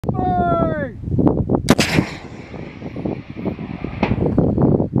Fire!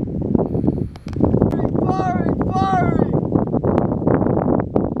 Firing! Firing!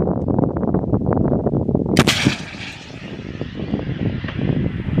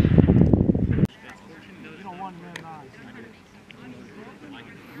 You don't want to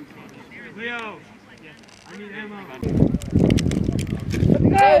Leo, I need ammo.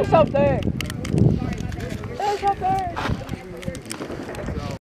 There's something! There's something!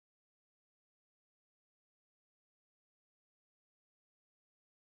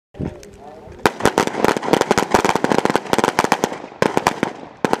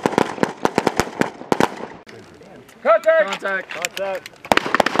 Contact! Contact! Contact!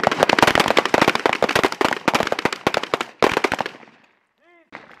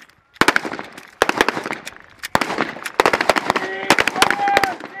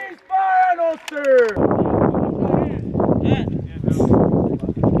 Ceasefire! Ulster!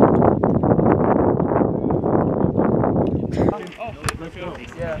 Let's go.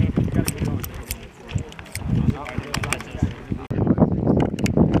 Yeah.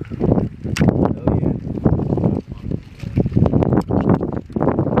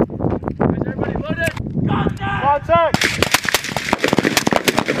 Contact!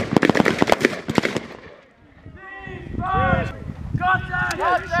 Contact!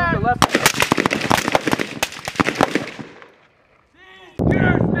 Contact! Left.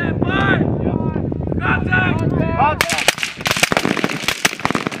 Gear, stand by! Contact! Contact!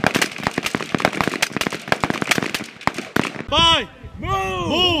 Bye! Move!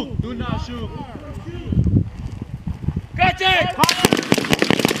 Move! Do not shoot! Contact!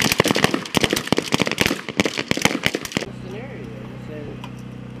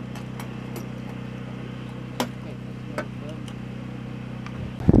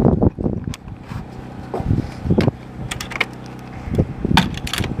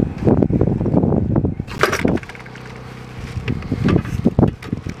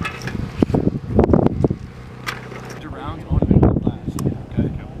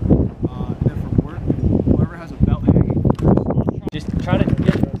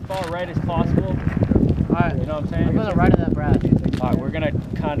 Right as possible. Alright, you know what I'm saying? I'm going to right of that brass. Alright, we're going to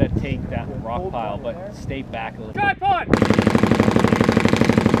kind of take that rock pile, but stay back a little. Tripod!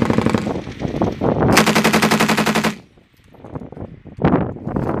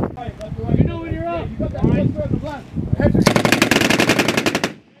 You know when you're up. You got that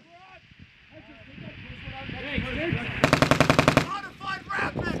Modified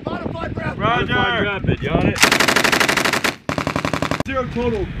rapid! Modified rapid! Roger! Modified rapid, you on it? 0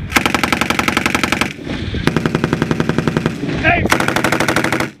 total. Hey!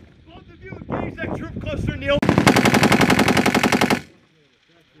 Both of you engage that troop cluster, Neil.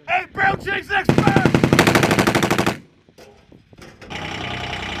 Hey, Brown Chase expert!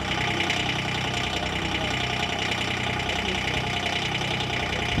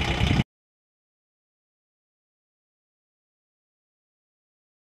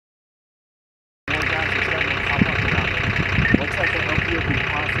 Looks like the LPO could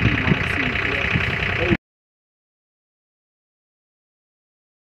possibly not see it.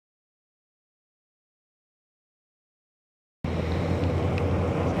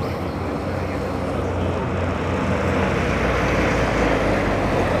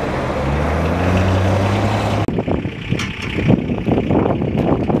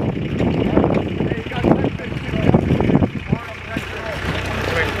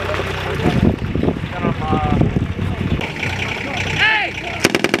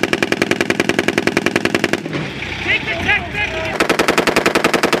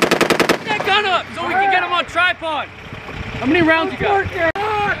 Tripod! How many rounds you got?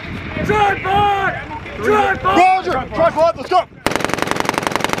 Tripod! Tripod! Roger! Tripod, let's go!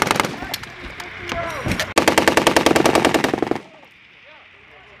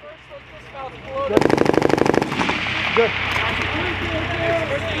 Good.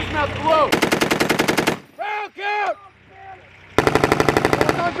 Dismount below! Round count!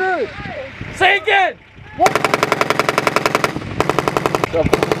 100! Say again!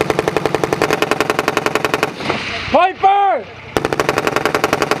 Piper!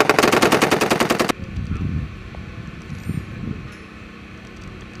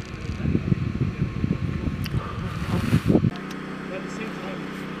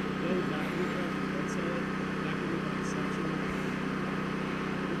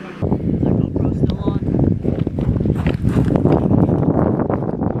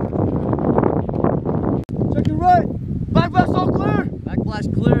 Check your right! Back blast all clear! Back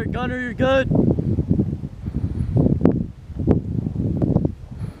blast clear. Gunner, you're good.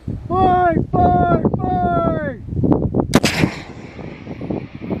 Fire! Fire! Fire!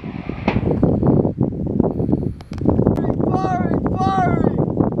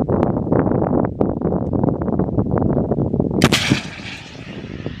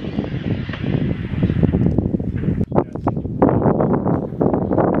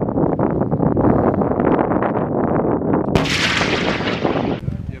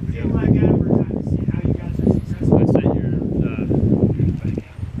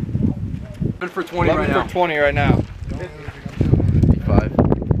 for 20 right now. 20 right now.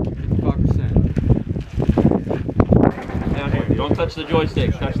 55%. Down here. Don't touch the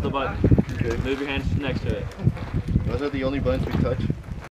joystick. Touch the button. Okay. Move your hands next to it. Those are the only buttons we touch.